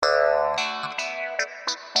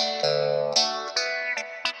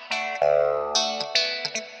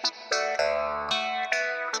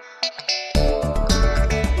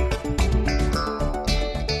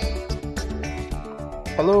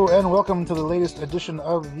And welcome to the latest edition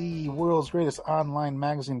of the world's greatest online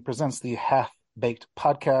magazine presents the Half-Baked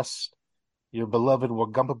Podcast. Your beloved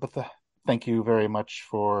WGOMPTHPB. Thank you very much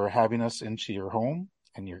for having us into your home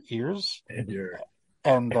and your ears.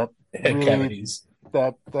 And that head really, cavities.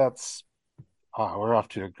 That's we're off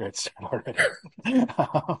to a great start already.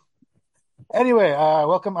 Anyway,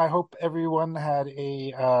 welcome. I hope everyone had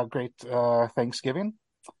a great Thanksgiving.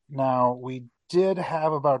 Now, I did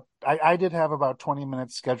have about 20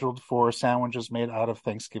 minutes scheduled for sandwiches made out of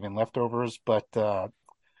Thanksgiving leftovers, but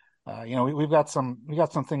we've got some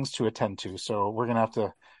things to attend to, so we're gonna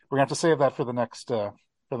have to save that for the next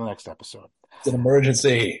episode. It's an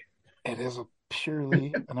emergency. It is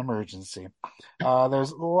purely an emergency.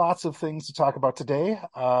 There's lots of things to talk about today.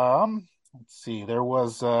 Let's see. There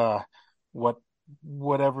was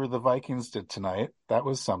whatever the Vikings did tonight. That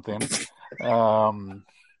was something.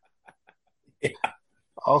 Yeah.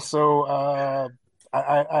 Also,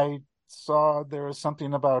 I saw there was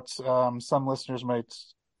something about some listeners might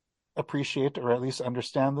appreciate or at least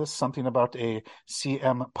understand this, something about a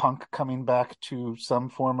CM Punk coming back to some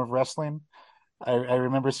form of wrestling. I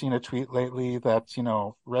remember seeing a tweet lately that,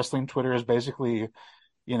 wrestling Twitter is basically,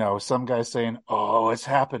 some guy saying, "Oh, it's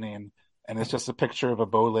happening." And it's just a picture of a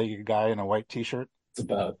bow-legged guy in a white T-shirt.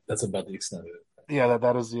 That's about the extent of it. Yeah,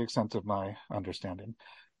 that is the extent of my understanding.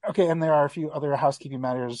 Okay, and there are a few other housekeeping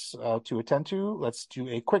matters to attend to. Let's do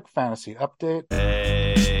a quick fantasy update.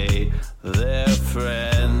 Hey there,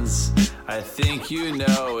 friends. I think you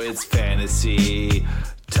know it's fantasy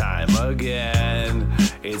time again.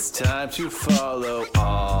 It's time to follow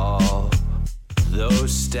all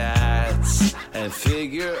those stats and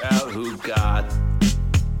figure out who got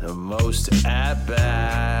the most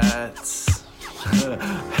at-bats.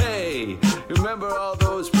 Hey, remember all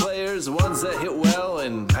those players, the ones that hit well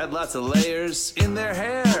and had lots of layers in their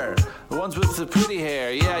hair? The ones with the pretty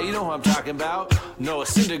hair, yeah, you know who I'm talking about. Noah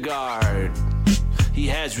Syndergaard. He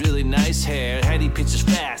has really nice hair, and he pitches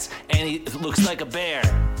fast, and he looks like a bear.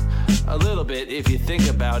 A little bit, if you think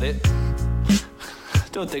about it.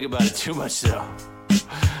 Don't think about it too much, though.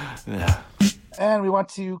 Yeah. And we want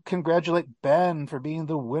to congratulate Ben for being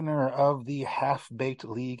the winner of the Half-Baked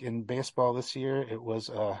League in baseball this year. It was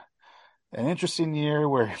an interesting year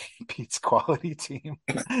where Pete's quality team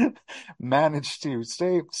managed to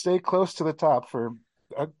stay close to the top for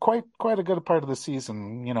quite a good part of the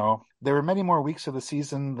season. There were many more weeks of the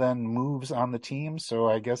season than moves on the team, so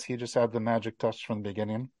I guess he just had the magic touch from the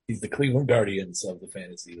beginning. He's the Cleveland Guardians of the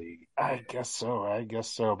fantasy league. I guess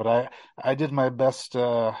so. But I did my best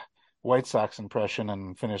White Sox impression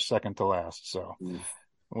and finished second to last. So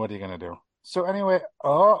What are you going to do? So anyway,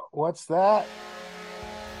 what's that?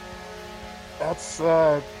 That's,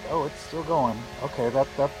 it's still going. Okay,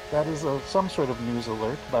 that is some sort of news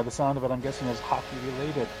alert. By the sound of it, I'm guessing it's hockey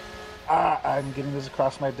related. I'm getting this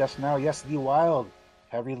across my desk now. Yes, the Wild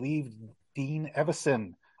have relieved Dean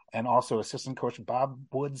Evison and also assistant coach Bob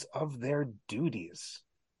Woods of their duties.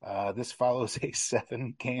 This follows a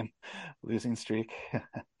 7-game losing streak.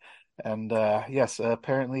 And yes,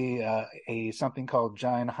 apparently something called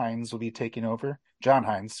John Hines will be taking over. John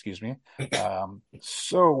Hines, excuse me.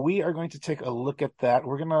 So we are going to take a look at that.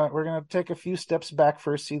 We're gonna take a few steps back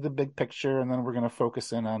first, see the big picture, and then we're gonna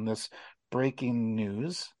focus in on this breaking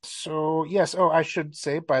news. So yes, I should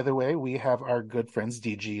say, by the way, we have our good friends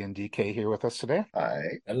DG and DK here with us today. Hi.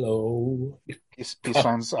 Hello. Peace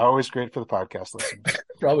signs always great for the podcast listeners.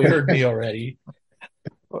 Probably heard me already.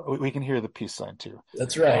 We can hear the peace sign too.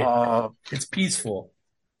 That's right. It's peaceful.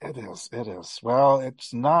 It is. Well,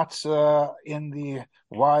 it's not in the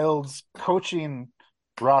Wild's coaching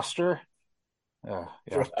roster. Yeah.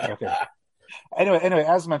 Okay. Anyway,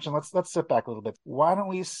 as mentioned, let's sit back a little bit. Why don't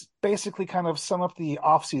we basically kind of sum up the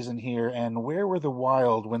offseason here, and where were the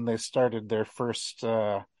Wild when they started their first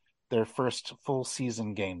full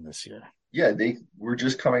season game this year? Yeah, they were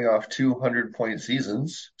just coming off 200-point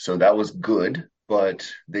seasons, so that was good.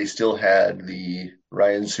 But they still had the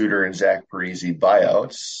Ryan Suter and Zach Parise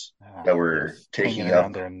buyouts that were taking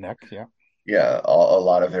up their neck. Yeah, a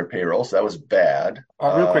lot of their payroll. So that was bad.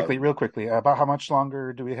 Real quickly, about how much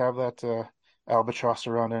longer do we have that albatross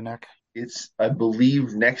around their neck? I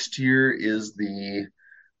believe next year is the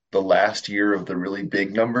last year of the really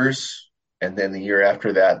big numbers, and then the year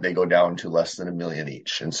after that they go down to less than $1 million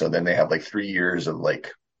each, and so then they have like 3 years of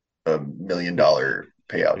like $1 million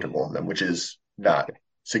payout to both of them, which is not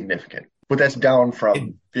significant, but that's down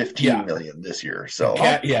from 15 million this year. So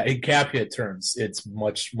in cap hit terms, it's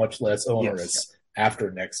much less onerous after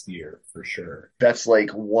next year for sure. That's like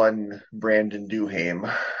one Brandon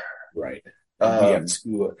Duhaime, right? We have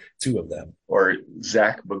two of them. Or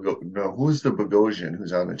Zach Bogosian. No, who's the Bogosian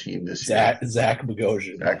who's on the team this year? Zach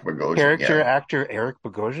Bogosian. Zach Bogosian. Character actor Eric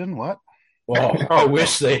Bogosian. What? Well, I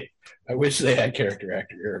wish they had character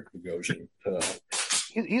actor Eric Bogosian.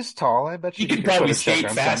 He's tall. I bet you he could probably skate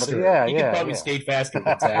faster. He could probably skate faster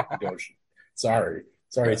than Zach Bogosian. Sorry,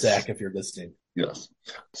 yes. Zach, if you're listening. Yes.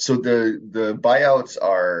 So the buyouts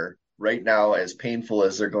are right now as painful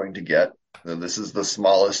as they're going to get. This is the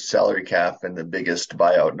smallest salary cap and the biggest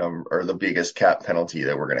buyout number, or the biggest cap penalty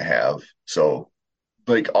that we're going to have. So,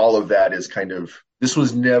 like, all of that is kind of, this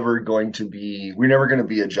was never going to be, we're never going to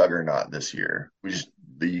be a juggernaut this year.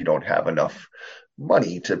 You don't have enough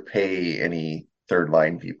money to pay any third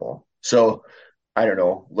line people. So, I don't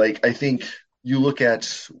know. Like, I think you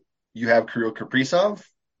have Kirill Kaprizov,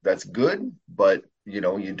 that's good, but,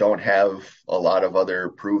 you don't have a lot of other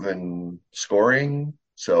proven scoring.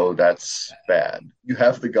 So that's bad. You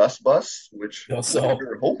have the Gus Bus, which we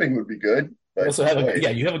were hoping would be good. But also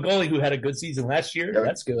you have a goalie who had a good season last year. Yep.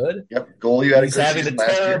 That's good. Yep, goalie who had He's having a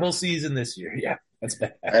terrible season this year. Yeah, that's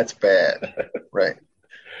bad. That's bad. Right.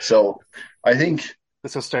 So I think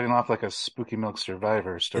this is starting off like a Spooky Milk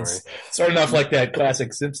Survivor story. It's starting off like that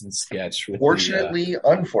classic Simpsons sketch. Fortunately,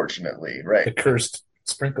 unfortunately, right? The cursed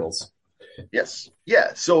sprinkles. Yes.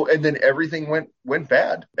 Yeah. So, and then everything went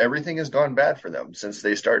bad. Everything has gone bad for them since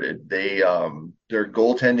they started. Their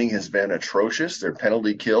goaltending has been atrocious. Their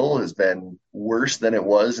penalty kill has been worse than it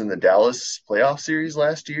was in the Dallas playoff series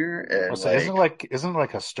last year. And isn't it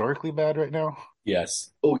like historically bad right now?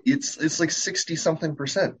 Yes. Oh, it's like 60 something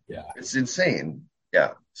percent. Yeah. It's insane.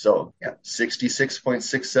 Yeah. So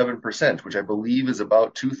 66.67%, which I believe is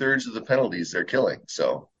about 2/3 of the penalties they're killing.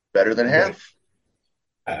 So better than half.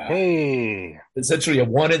 Essentially a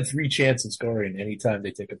 1 in 3 chance of scoring anytime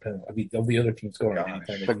they take a penalty. I mean, the other team scoring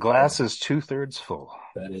anytime. The glass is 2/3 full.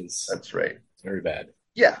 That's right. It's very bad.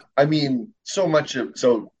 Yeah, I mean, so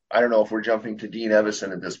I don't know if we're jumping to Dean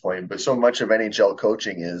Evison at this point, but so much of NHL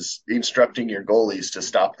coaching is instructing your goalies to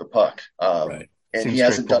stop the puck. Right. And he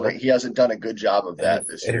hasn't done a good job of that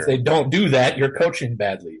this year. And if they don't do that, you're coaching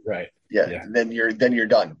badly, right? Yeah. Then you're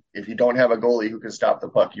done. If you don't have a goalie who can stop the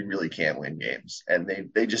puck, you really can't win games, and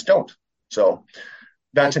they just don't. So,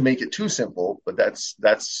 not to make it too simple, but that's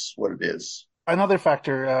what it is. Another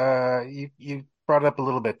factor, you brought it up a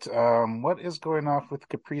little bit. What is going off with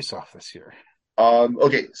Kaprizov this year?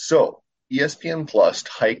 Okay, so ESPN Plus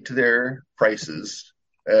hiked their prices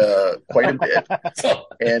quite a bit,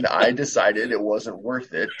 and I decided it wasn't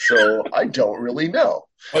worth it. So I don't really know.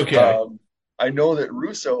 Okay. I know that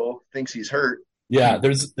Russo thinks he's hurt. Yeah,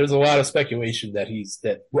 there's a lot of speculation that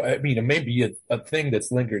it may be a thing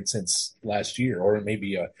that's lingered since last year, or it may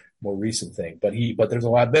be a more recent thing. But there's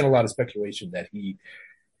been a lot of speculation that he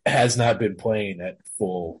has not been playing at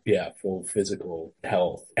full physical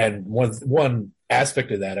health. And one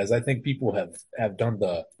aspect of that is I think people have done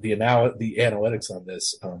the analytics on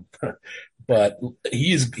this, but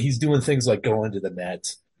he's doing things like going to the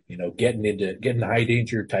net. Getting high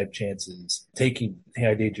danger type chances, taking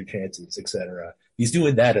high danger chances, etc. He's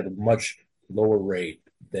doing that at a much lower rate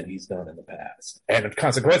than he's done in the past. And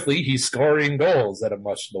consequently, he's scoring goals at a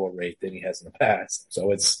much lower rate than he has in the past. So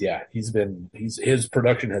his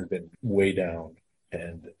production has been way down,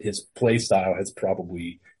 and his play style has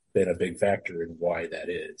probably been a big factor in why that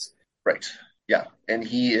is. Right. Yeah, and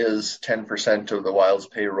he is 10% of the Wild's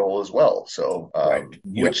payroll as well. So,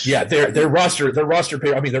 their roster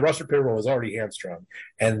payroll is already hamstrung,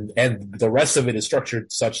 and the rest of it is structured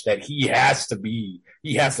such that he has to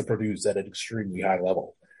produce at an extremely high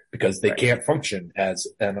level because they can't function as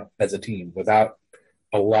a team without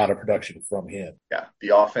a lot of production from him. Yeah,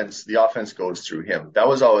 the offense goes through him. That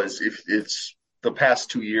was always it's the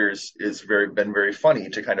past 2 years is been very funny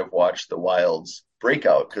to kind of watch the Wild's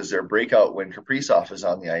breakout, because their breakout when Kaprizov is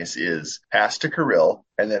on the ice is pass to Kirill,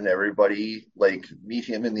 and then everybody meet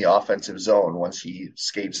him in the offensive zone once he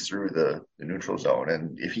skates through the neutral zone.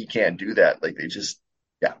 And if he can't do that,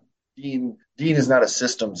 Dean is not a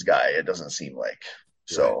systems guy, it doesn't seem like.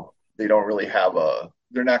 So they don't really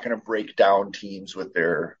they're not going to break down teams with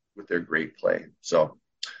their great play. So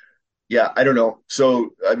I don't know.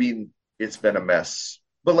 So I mean, it's been a mess.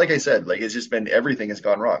 But like I said, it's just been, everything has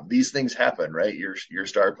gone wrong. These things happen, right? Your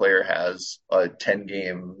star player has a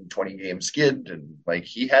 10-game, 20-game skid, and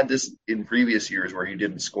he had this in previous years where he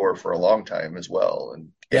didn't score for a long time as well. And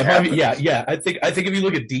I think if you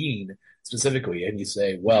look at Dean specifically and you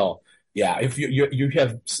say, well, if you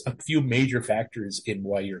have a few major factors in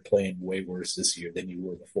why you're playing way worse this year than you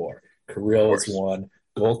were before. Kirill is one.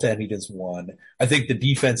 Goaltending is one. I think the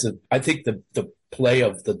play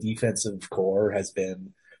of the defensive core has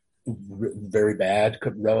been very bad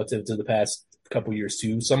relative to the past couple years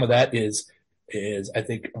too. Some of that is I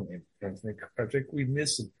think we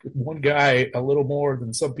missed one guy a little more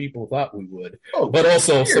than some people thought we would, but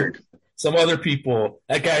also some other people.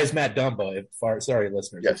 That guy is Matt Dumba. Sorry,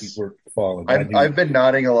 listeners, if you were following. I've been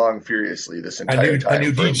nodding along furiously this entire time. I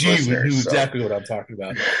knew DG knew exactly what I'm talking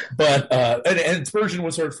about. But and Spurgeon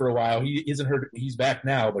was hurt for a while. He isn't hurt. He's back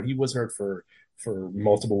now, but he was hurt for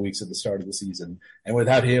multiple weeks at the start of the season. And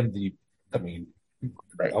without him,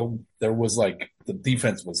 there was the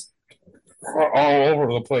defense was all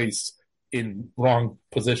over the place in wrong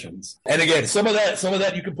positions. And again, some of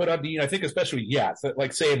that you can put on Dean. I think especially,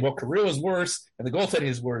 like saying, well, Carrillo is worse and the goaltending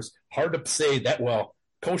is worse. Hard to say that, well,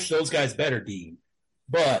 coach those guys better, Dean.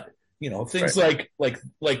 But, things like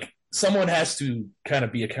someone has to kind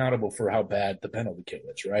of be accountable for how bad the penalty kill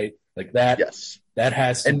is, right? Like that. Yes. That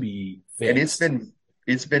has to be fixed. And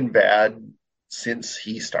it's been bad since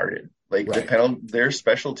he started. Their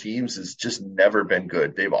special teams has just never been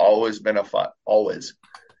good. They've always been always.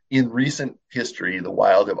 In recent history, the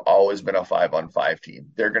Wild have always been a 5-on-5 team.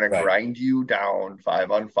 They're going to grind you down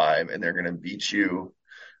 5-on-5, and they're going to beat you.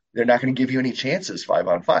 They're not going to give you any chances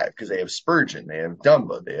 5-on-5 because they have Spurgeon, they have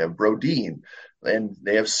Dumba, they have Brodin, and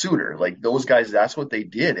they have Suter. Those guys, that's what they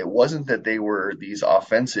did. It wasn't that they were these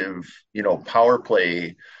offensive, power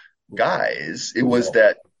play guys. It was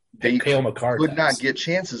that they could not get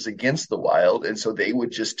chances against the Wild, and so they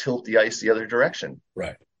would just tilt the ice the other direction.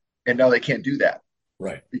 Right. And now they can't do that.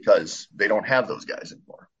 Right. Because they don't have those guys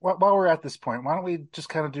anymore. While we're at this point, why don't we just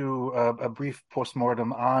kind of do a brief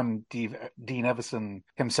postmortem on Dean Evason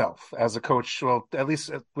himself as a coach, well, at least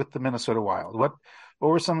with the Minnesota Wild. What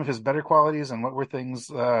were some of his better qualities, and what were things,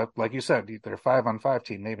 like you said, they're 5-on-5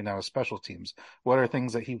 team, maybe not a special teams. What are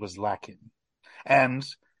things that he was lacking? And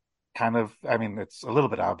it's a little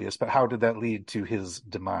bit obvious, but how did that lead to his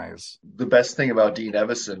demise? The best thing about Dean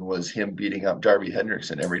Evason was him beating up Darby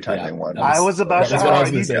Hendrickson every time they won. I was about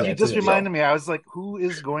to you just reminded me. I was like, who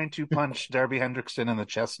is going to punch Darby Hendrickson in the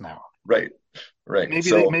chest now? Right.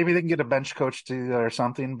 Maybe they can get a bench coach or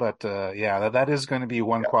something, but that is going to be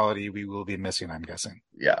one quality we will be missing, I'm guessing.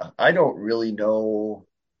 Yeah, I don't really know.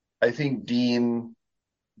 I think Dean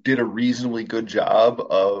did a reasonably good job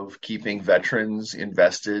of keeping veterans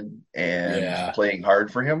invested and playing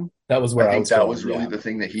hard for him. That was where I think that was really the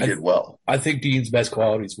thing that he did well. I think Dean's best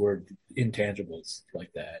qualities were intangibles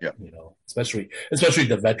like that. Yep. Especially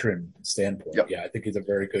the veteran standpoint. Yep. Yeah, I think he's a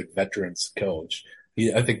very good veterans coach.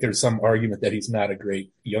 I think there's some argument that he's not a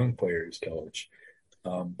great young players coach.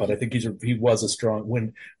 But I think he was a strong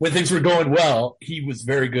when things were going well. He was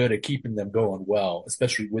very good at keeping them going well,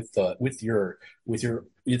 especially with your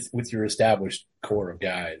established core of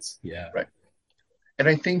guys. Yeah, right. And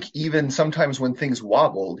I think even sometimes when things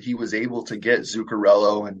wobbled, he was able to get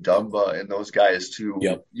Zuccarello and Dumba and those guys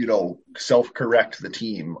to, self-correct the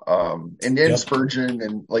team. And then Spurgeon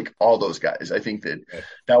and all those guys. I think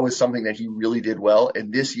that was something that he really did well.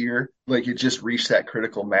 And this year, it just reached that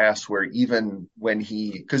critical mass where even when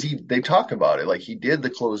they talk about it, he did the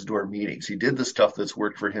closed door meetings. He did the stuff that's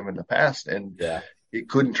worked for him in the past. And it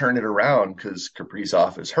couldn't turn it around because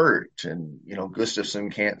Kaprizov is hurt and,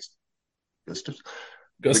 Gustafsson can't. The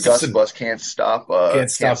Gus bus can't stop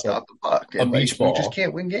the puck, and you just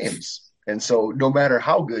can't win games. And so, no matter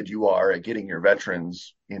how good you are at getting your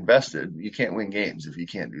veterans invested, you can't win games if you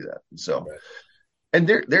can't do that. And so, and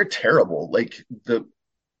they're terrible.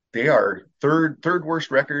 They are third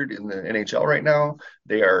worst record in the NHL right now.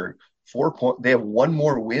 They are 4 point. They have one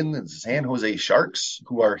more win than San Jose Sharks,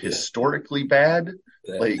 who are historically bad.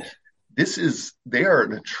 They are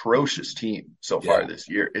an atrocious team so far this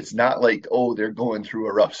year. It's not they're going through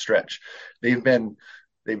a rough stretch. They've been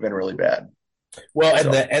really bad. Well,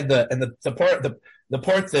 the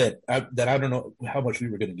part that I don't know how much we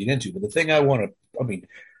were going to get into, but the thing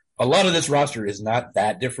a lot of this roster is not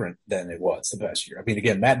that different than it was the past year.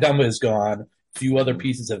 Again, Matt Dumba is gone. Few other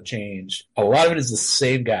pieces have changed. A lot of it is the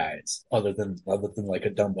same guys, other than like a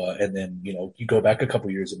Dumba, and then you go back a couple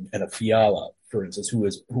of years and a Fiala, for instance, who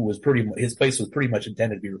was his place was pretty much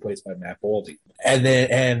intended to be replaced by Matt Boldy,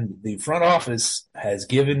 and the front office has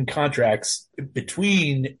given contracts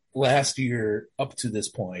between last year up to this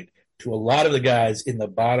point to a lot of the guys in the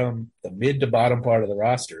mid to bottom part of the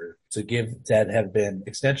roster that have been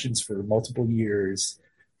extensions for multiple years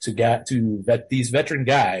to vet these veteran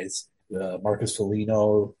guys. Marcus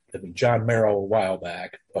Foligno, John Merrill a while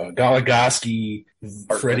back, Goligoski,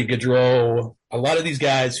 Freddie Gaudreau, a lot of these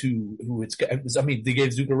guys who I mean, they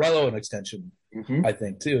gave Zuccarello an extension, I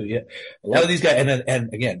think, too. Yeah, a lot of these guys,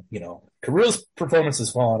 and again, Carrillo's performance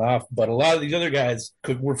has fallen off, but a lot of these other guys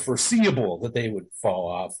were foreseeable that they would fall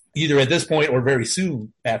off either at this point or very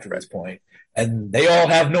soon after this point, and they all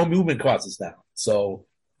have no movement clauses now, so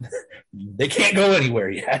they can't go anywhere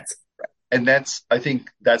yet. And I think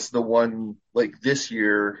that's the one, like this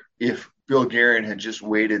year, if Bill Guerin had just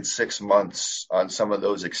waited 6 months on some of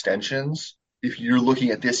those extensions, if you're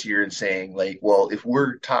looking at this year and saying, like, well, if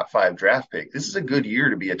we're top 5 draft pick, this is a good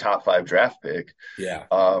year to be a top 5 draft pick. Yeah.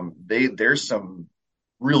 There's some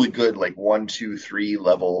really good, like 1, 2, 3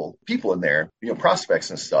 level people in there, prospects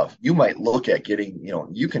and stuff. You might look at getting,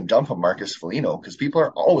 you can dump a Marcus Foligno because people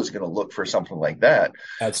are always going to look for something like that.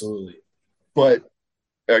 Absolutely. But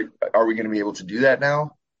are we going to be able to do that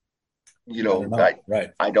now?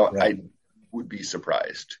 I would be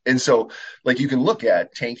surprised. And so, like, you can look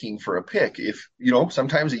at tanking for a pick. If,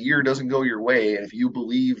 sometimes a year doesn't go your way, and if you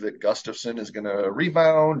believe that Gustafsson is going to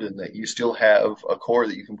rebound and that you still have a core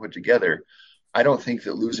that you can put together, I don't think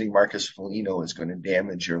that losing Marcus Foligno is going to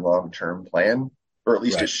damage your long-term plan, or at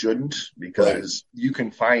least it shouldn't, because you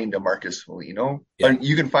can find a Marcus Foligno. Yeah.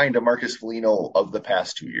 You can find a Marcus Foligno of the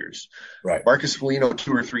past 2 years. Right. Marcus Foligno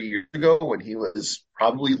 2 or 3 years ago, when he was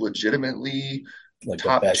probably legitimately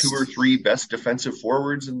top 2 or 3 best defensive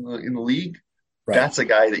forwards in the league, that's a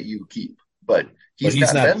guy that you keep. But he's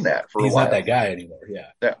not been that for a while. He's not that guy anymore.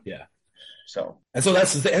 Yeah. So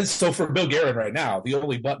So for Bill Guerin right now, the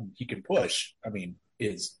only button he can push,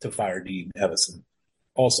 is to fire Dean Evison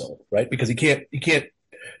also, right? Because he can't, the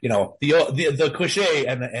cliche,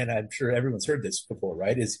 and I'm sure everyone's heard this before,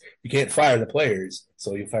 right? Is you can't fire the players,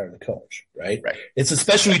 so you fire the coach, right? Right. It's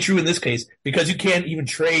especially true in this case because you can't even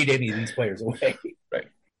trade any of these players away. Right.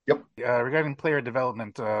 Yep. Regarding player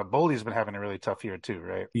development, Boldy's been having a really tough year too,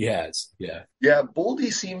 right? He has, yeah. Yeah,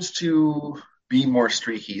 Boldy seems to be more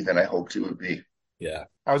streaky than I hoped he would be. Yeah.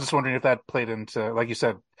 I was just wondering if that played into, like you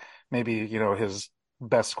said, maybe, his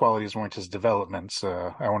best qualities weren't his developments.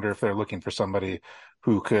 I wonder if they're looking for somebody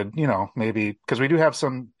who could, maybe, because we do have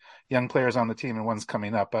some young players on the team and one's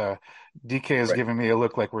coming up. DK is giving me a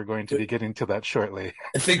look like we're going to be getting to that shortly.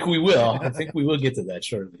 I think we will. Get to that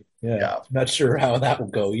shortly. Yeah. I'm not sure how that will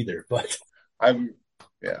go either, but I'm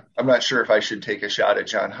not sure if I should take a shot at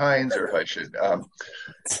John Hines or if I should.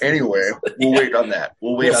 Anyway, we'll wait on that.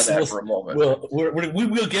 We'll wait on that for a moment. We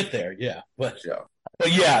will get there. Yeah. But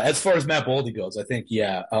yeah, as far as Matt Boldy goes, I think, he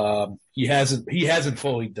hasn't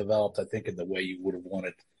fully developed, I think, in the way you would have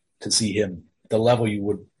wanted to see him, the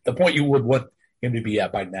point you would want him to be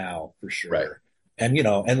at by now, for sure. Right. And,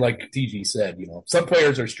 and like TG said, some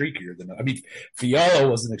players are streakier than, Fiala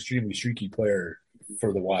was an extremely streaky player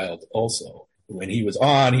for the Wild also. When he was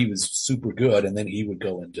on, he was super good, and then he would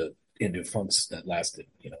go into funks that lasted,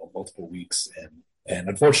 multiple weeks. And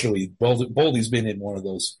unfortunately, Boldy's been in one of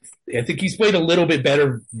those. I think he's played a little bit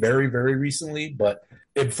better very, very recently, but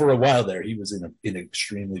for a while there, he was in an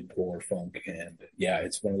extremely poor funk. And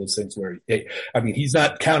it's one of those things where, he's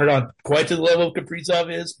not counted on quite to the level Kaprizov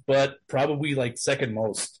is, but probably like second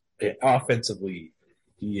most offensively.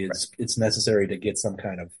 He is. Right. It's necessary to get some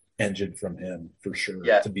kind of engine from him for sure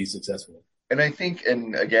to be successful. And I think,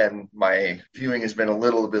 and again, my viewing has been a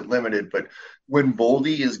little bit limited, but when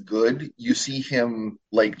Boldy is good, you see him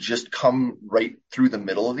like just come right through the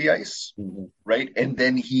middle of the ice, right? And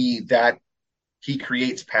then he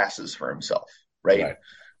creates passes for himself, right?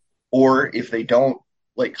 Or if they don't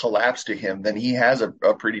like collapse to him, then he has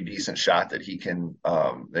a pretty decent shot that he can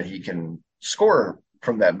score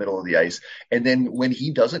from that middle of the ice. And then when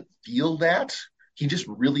he doesn't feel that, he just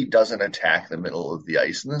really doesn't attack the middle of the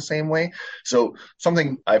ice in the same way. So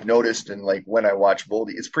something I've noticed, and like when I watch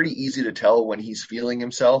Boldy, it's pretty easy to tell when he's feeling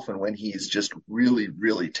himself and when he's just really,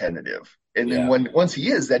 really tentative. And then once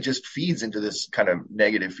he is, that just feeds into this kind of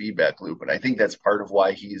negative feedback loop. And I think that's part of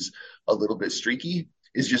why he's a little bit streaky,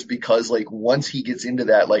 is just because like once he gets into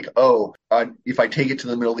that, like, if I take it to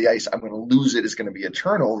the middle of the ice, I'm going to lose it. It's going to be a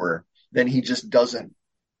turnover. Then he just doesn't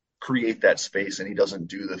create that space, and he doesn't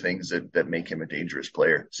do the things that make him a dangerous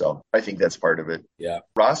player. So I think that's part of it. Yeah.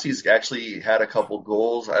 Rossi's actually had a couple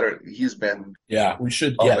goals. He's been we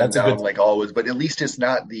should that's down, a good, like always, but at least it's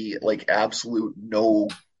not the like absolute no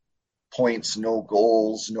points, no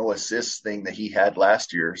goals, no assists thing that he had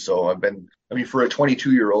last year. So for a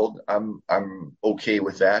 22-year-old, I'm okay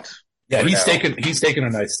with that. Yeah, he's taken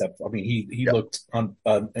a nice step. He looked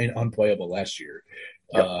unplayable last year.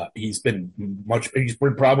 He's been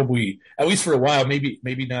probably, at least for a while,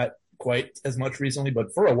 maybe not quite as much recently,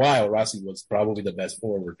 but for a while, Rossi was probably the best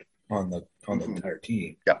forward the entire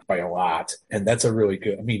team Yeah. by a lot, and that's a really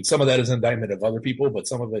good. I mean, some of that is an indictment of other people, but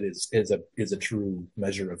some of it is a true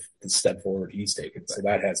measure of the step forward he's taken. So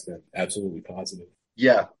that has been absolutely positive.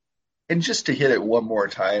 Yeah. And just to hit it one more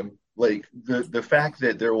time, like the fact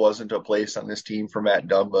that there wasn't a place on this team for Matt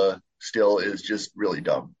Dumba still is just really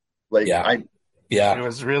dumb. Like Yeah. It Yeah.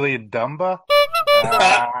 was really Dumba.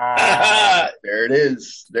 Ah, there it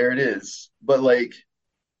is. There it is. But like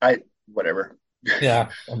whatever. Yeah.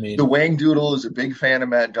 I mean, The Wang Doodle is a big fan of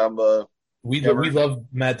Matt Dumba. we Never- love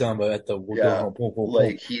Matt Dumba at the Yeah.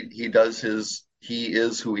 Like he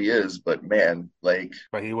is who he is, but man, like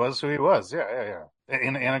but he was who he was. Yeah.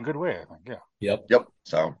 In a good way, I think. Yeah. Yep.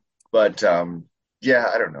 So, but yeah,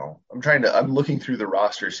 I don't know. I'm looking through the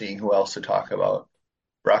roster, seeing who else to talk about.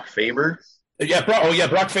 Brock Faber. Yeah.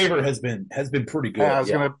 Brock Faber has been pretty good. I was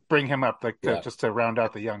going to bring him up, Yeah. just to round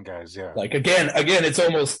out the young guys. Yeah. Like again, it's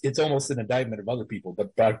almost an indictment of other people.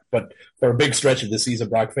 But for a big stretch of the season,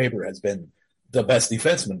 Brock Faber has been the best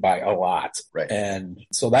defenseman by a lot, Right. and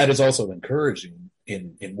so that is also encouraging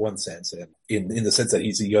in one sense, and in the sense that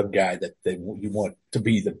he's a young guy that you want to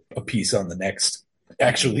be a piece on the next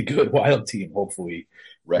actually good Wild team, hopefully,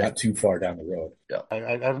 Right. not too far down the road. I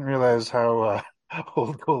didn't realize how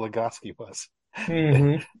old Goligoski was.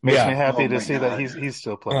 Mm-hmm. Makes Yeah. me happy Oh to my see that God. he's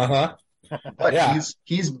still playing. Uh-huh. But Yeah.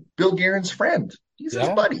 he's Bill Guerin's friend. He's his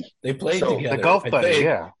Yeah. buddy. They played So, together. The golf I buddy, think.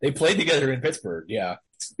 yeah. They played together in Pittsburgh, yeah.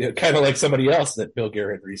 Kind of like somebody else that Bill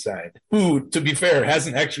Guerin re-signed, who, to be fair,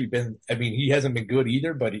 hasn't actually been, I mean, he hasn't been good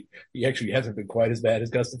either, but he actually hasn't been quite as bad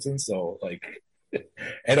as Gustafsson, so, like,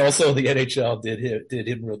 and also the NHL did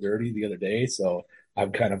him real dirty the other day, so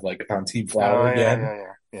I'm kind of, like, on Team Flower again.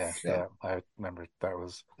 Yeah. I remember that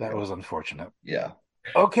was unfortunate. Yeah.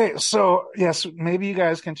 Okay, so yes, maybe you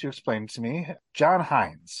guys can explain to me John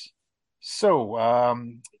Hines. So,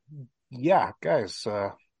 yeah, guys,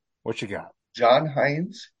 what you got? John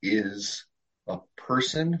Hines is a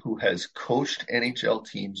person who has coached NHL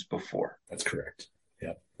teams before. That's correct.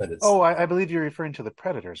 Yep, that is. Oh, I believe you're referring to the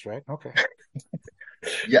Predators, right? Okay.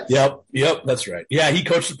 Yes. Yep, that's right. Yeah, he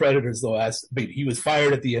coached the Predators he was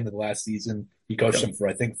fired at the end of the last season. He coached them for,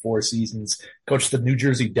 I think, 4 seasons. Coached the New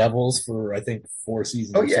Jersey Devils for, I think, 4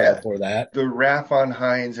 seasons Oh, or so yeah. before that. The rap on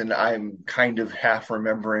Hines, and I'm kind of half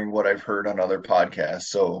remembering what I've heard on other podcasts,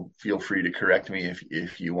 so feel free to correct me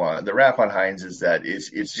if you want. The rap on Hines is that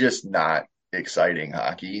it's just not exciting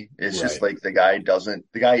hockey. It's just Right. like the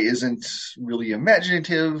guy isn't really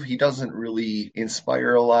imaginative. He doesn't really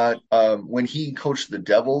inspire a lot. When he coached the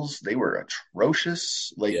Devils, they were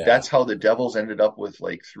atrocious. Like Yeah. that's how the Devils ended up with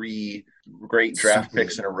like 3 great draft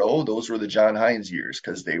picks in a row. Those were the John Hines years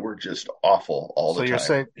because they were just awful all the time.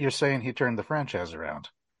 So you're saying he turned the franchise around?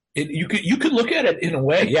 You could look at it in a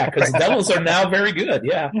way, yeah, because the Devils are now very good,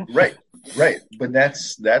 yeah. Right. But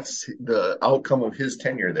that's the outcome of his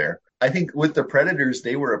tenure there. I think with the Predators,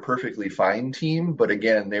 they were a perfectly fine team, but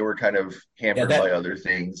again, they were kind of hampered by other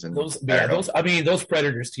things. And Those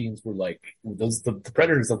Predators teams were like the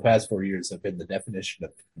Predators of the past 4 years have been the definition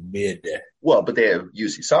of mid. Well, but they have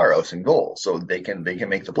UC Saros in goal, so they can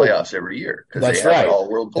make the playoffs every year because That's they have right. an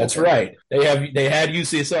all-world goaltender. That's right. They had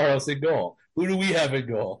UC Saros in goal. Who do we have in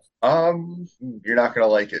goal? You're not gonna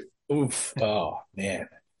like it. Oof! Oh man,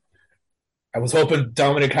 I was hoping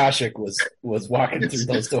Dominik Hasek was walking through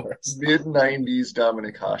those doors. Mid-90s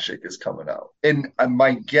Dominik Hasek is coming out. And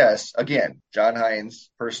my guess, again, John Hines,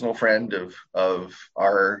 personal friend of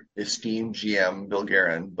our esteemed GM, Bill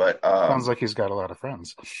Guerin, but Sounds like he's got a lot of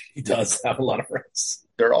friends. He does have a lot of friends.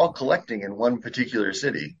 They're all collecting in one particular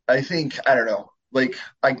city. I don't know. Like,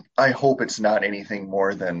 I hope it's not anything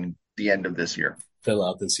more than the end of this year. Fill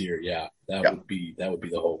out this year, yeah. That would be the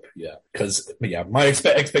hope, yeah. Because my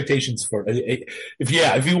expectations for if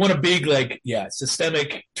you want a big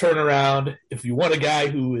systemic turnaround, if you want a guy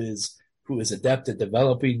who is adept at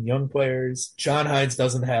developing young players, John Hines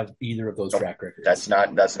doesn't have either of those track records. That's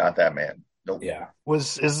not that man. Nope. Yeah.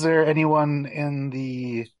 Is there anyone in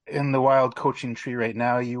the Wild coaching tree right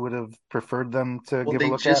now you would have preferred them to give a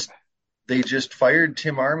look at? They just fired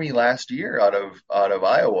Tim Army last year out of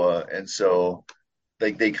Iowa, and so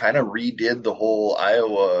they kind of redid the whole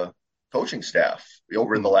Iowa coaching staff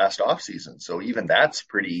over the last offseason. So even that's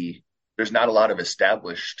there's not a lot of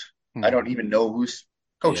established. I don't even know who's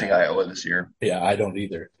coaching Iowa this year. Yeah, I don't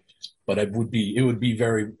either. But it would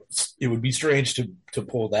be strange to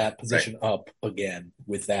pull that position up again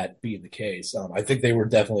with that being the case. I think they were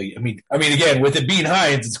definitely. I mean, again, with it being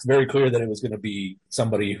Hines, it's very clear that it was going to be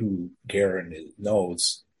somebody who Guerin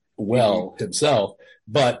knows well himself.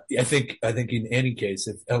 But I think in any case,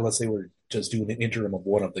 unless they were just doing an interim of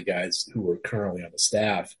one of the guys who were currently on the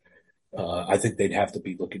staff, I think they'd have to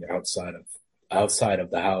be looking outside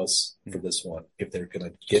of the house for this one if they're going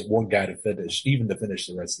to get one guy to finish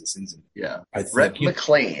the rest of the season. Yeah. I think Brett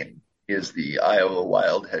McClain is the Iowa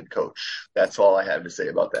Wild head coach. That's all I have to say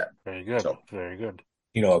about that. Very good. So, very good.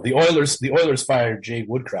 the Oilers fired Jay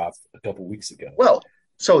Woodcroft a couple weeks ago. well,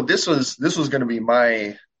 so this was going to be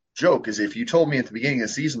my joke, is if you told me at the beginning of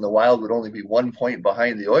the season the Wild would only be 1 point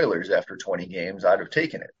behind the Oilers after 20 games, I'd have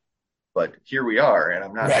taken it. But here we are, and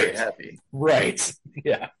I'm not very happy. Right.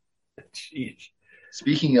 Yeah. Jeez.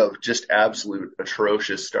 Speaking of just absolute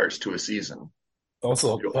atrocious starts to a season.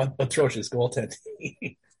 Also, atrocious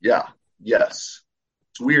goaltending. Yeah. Yes.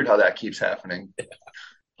 It's weird how that keeps happening.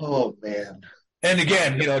 Oh, man. And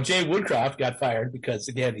again, Jay Woodcroft got fired because,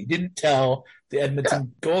 again, he didn't tell the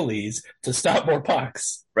Edmonton goalies to stop more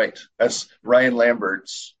pucks. Right. That's Ryan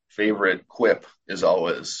Lambert's favorite quip is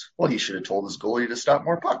always, well, he should have told his goalie to stop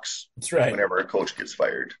more pucks. That's right. Whenever a coach gets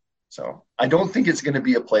fired. So I don't think it's going to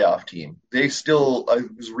be a playoff team. I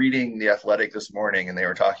was reading The Athletic this morning, and they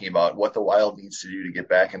were talking about what the Wild needs to do to get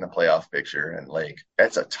back in the playoff picture. And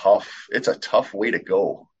it's a tough way to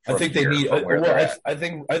go. I think they need. I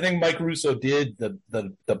think Mike Russo did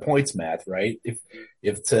the points math right.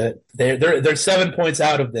 They're 7 points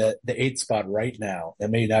out of the 8th spot right now.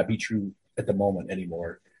 That may not be true at the moment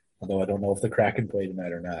anymore. Although I don't know if the Kraken play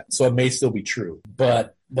tonight or not, so it may still be true.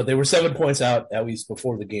 But they were 7 points out at least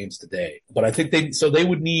before the games today. But I think they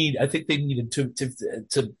needed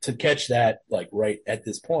to catch that right at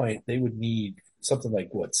this point. They would need something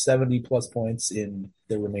like 70 plus points in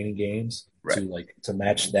the remaining games to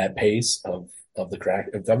match that pace of the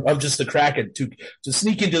Kraken of just the Kraken to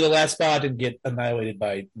sneak into the last spot and get annihilated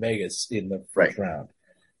by Vegas in the first round.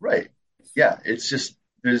 Right. Yeah. It's just.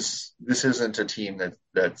 This isn't a team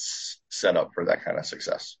that's set up for that kind of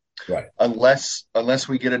success. Right. Unless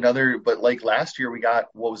we get another, but like last year we got,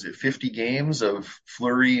 50 games of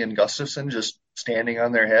Fleury and Gustafsson just standing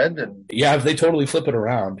on their head. And yeah, if they totally flip it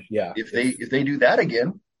around. Yeah. If they do that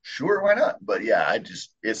again, sure, why not? But yeah,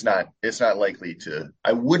 it's not likely to,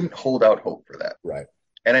 I wouldn't hold out hope for that. Right.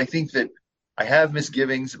 And I think that I have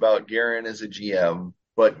misgivings about Guerin as a GM.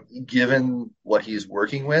 But given what he's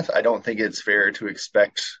working with, I don't think it's fair to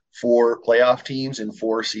expect 4 playoff teams in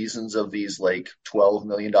 4 seasons of these $12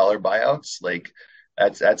 million buyouts.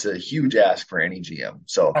 That's a huge ask for any GM.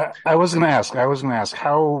 So I was going to ask,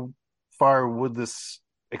 how far would this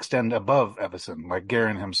extend above Evason, like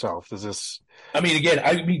Guerin himself? Does this?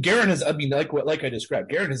 Guerin has. Like I described,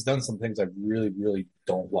 Guerin has done some things I really, really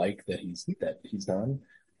don't like that he's done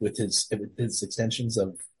with his extensions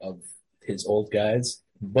of his old guys.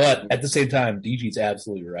 But at the same time, DG's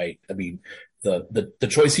absolutely right. I mean, the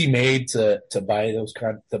choice he made to buy those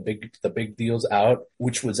the big deals out,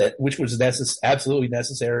 which was absolutely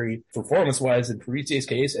necessary performance wise in Parisier's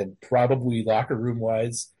case, and probably locker room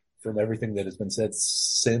wise from everything that has been said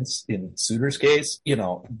since in Suter's case.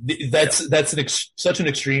 That's such an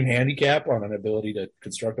extreme handicap on an ability to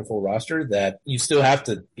construct a full roster that you still have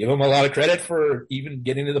to give him a lot of credit for even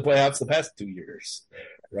getting to the playoffs the past 2 years.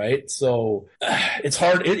 Right. So it's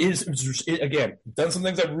hard. Again, done some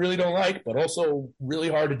things I really don't like, but also really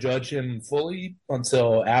hard to judge him fully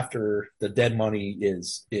until after the dead money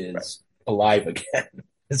is alive again,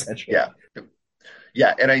 essentially. Yeah.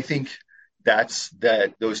 Yeah. And I think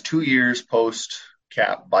those 2 years post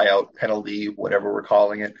cap buyout penalty, whatever we're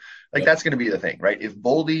calling it, that's going to be the thing, right? If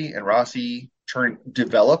Boldy and Rossi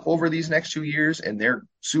develop over these next 2 years and they're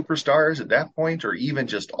superstars at that point, or even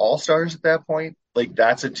just all stars at that point,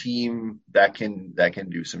 that's a team that can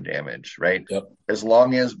do some damage, right? Yep. As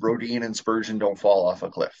long as Brodin and Spurgeon don't fall off a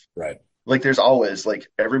cliff. Right. There's always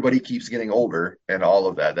everybody keeps getting older and all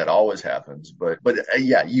of that always happens. But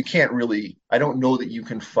yeah, you can't really, I don't know that you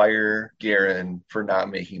can fire Guerin for not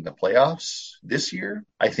making the playoffs this year.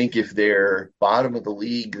 I think if they're bottom of the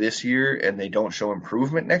league this year and they don't show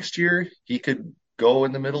improvement next year, he could go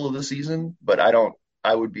in the middle of the season, but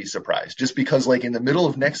I would be surprised just because in the middle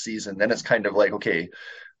of next season, then it's kind of okay,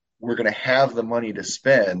 we're going to have the money to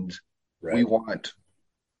spend. Right. We want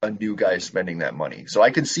a new guy spending that money. So I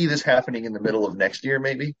could see this happening in the middle of next year,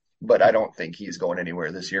 maybe, but I don't think he's going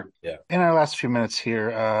anywhere this year. Yeah. In our last few minutes here,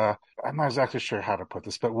 I'm not exactly sure how to put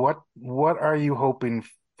this, but what are you hoping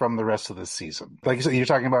from the rest of the season? Like you said, you're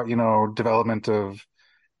talking about, development of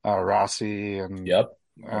Rossi and yep.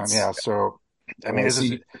 Yeah. So, I mean, is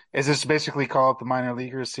this basically call up the minor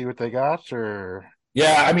leaguers, see what they got, or?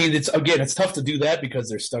 Yeah, I mean, it's tough to do that because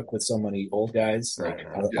they're stuck with so many old guys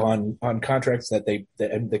on contracts that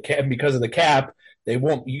and because of the cap,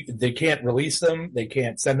 they can't release them, they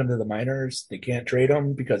can't send them to the minors, they can't trade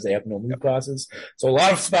them because they have no move clauses. So a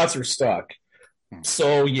lot of spots are stuck.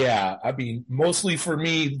 So, yeah, I mean, mostly for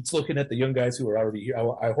me, it's looking at the young guys who are already here.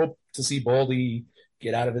 I hope to see Baldy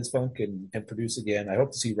get out of his funk and produce again. I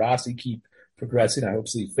hope to see Rossi keep progressing. I hope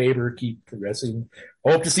to see Faber keep progressing.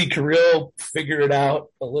 I hope to see Kirill figure it out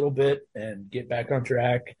a little bit and get back on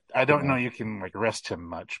track. I don't know you can like rest him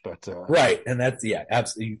much, but right, and that's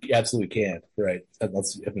absolutely, you absolutely can, right?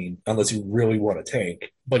 Unless you really want to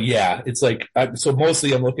tank. But yeah, it's like so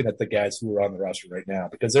mostly I'm looking at the guys who are on the roster right now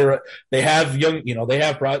because they have young, they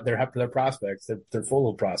have their prospects. They're full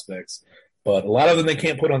of prospects, but a lot of them they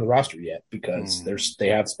can't put on the roster yet because they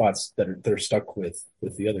have spots that they're stuck with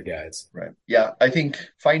the other guys. Right. Yeah, I think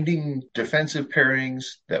finding defensive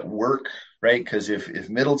pairings that work, right? Because if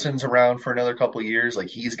Middleton's around for another couple of years, like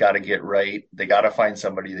he's got to get right. They got to find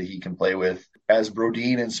somebody that he can play with. As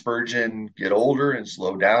Brodin and Spurgeon get older and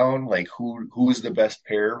slow down, like who's the best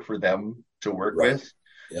pair for them to work with?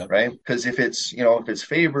 Yeah. Right. Because if it's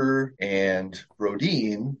Faber and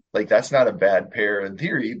Brodin, like that's not a bad pair in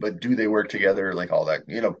theory, but do they work together? Like all that,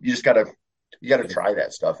 you just got to try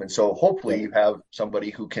that stuff. And so hopefully you have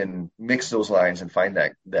somebody who can mix those lines and find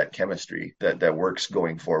that chemistry that works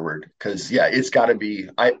going forward. Cause yeah, it's gotta be,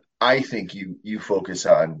 I think you focus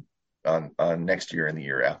on next year and the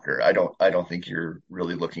year after. I don't think you're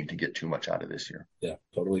really looking to get too much out of this year. Yeah,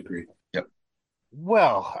 totally agree. Yep.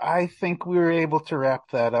 Well, I think we were able to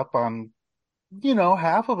wrap that up on,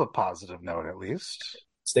 half of a positive note at least.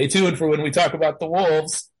 Stay tuned for when we talk about the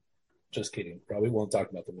Wolves. Just kidding. Probably won't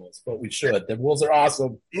talk about the Wolves, but we should. The Wolves are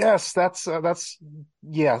awesome. Yes, let's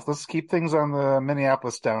keep things on the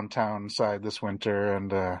Minneapolis downtown side this winter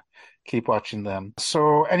and keep watching them.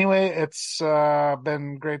 So anyway, it's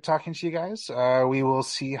been great talking to you guys. We will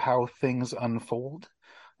see how things unfold.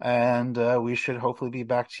 And we should hopefully be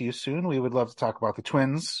back to you soon. We would love to talk about the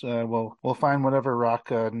Twins. We'll find whatever rock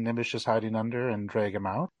Nibish is hiding under and drag him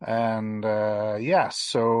out. And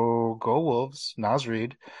so go Wolves, Naz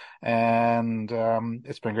Reid. And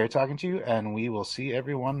it's been great talking to you. And we will see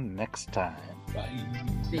everyone next time. Bye.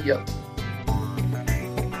 See ya.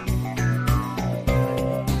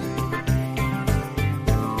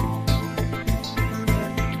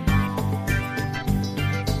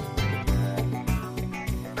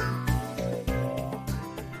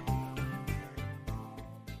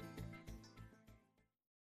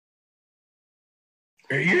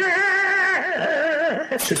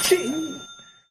 Yeah! Cha-ching!